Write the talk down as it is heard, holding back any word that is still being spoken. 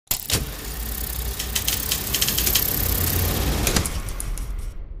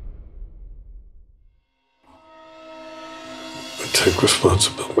take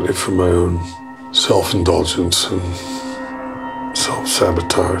responsibility for my own self-indulgence and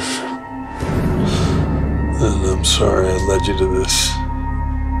self-sabotage. And I'm sorry I led you to this.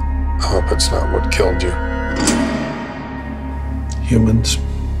 I hope it's not what killed you. Humans,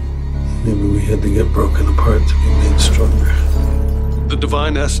 maybe we had to get broken apart to be made stronger. The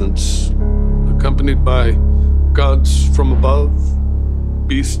divine essence, accompanied by gods from above,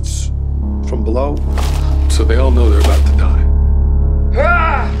 beasts from below, so they all know they're about to die.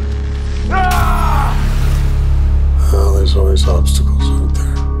 Well, there's always obstacles out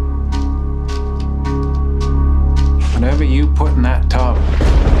there. Whatever you put in that tub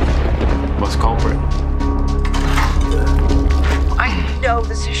was culprit. I know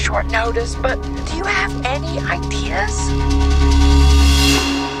this is short notice, but do you have any ideas?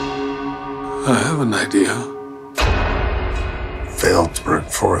 I have an idea. Fail to bring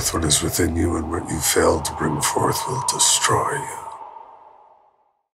forth what is within you, and what you fail to bring forth will destroy you.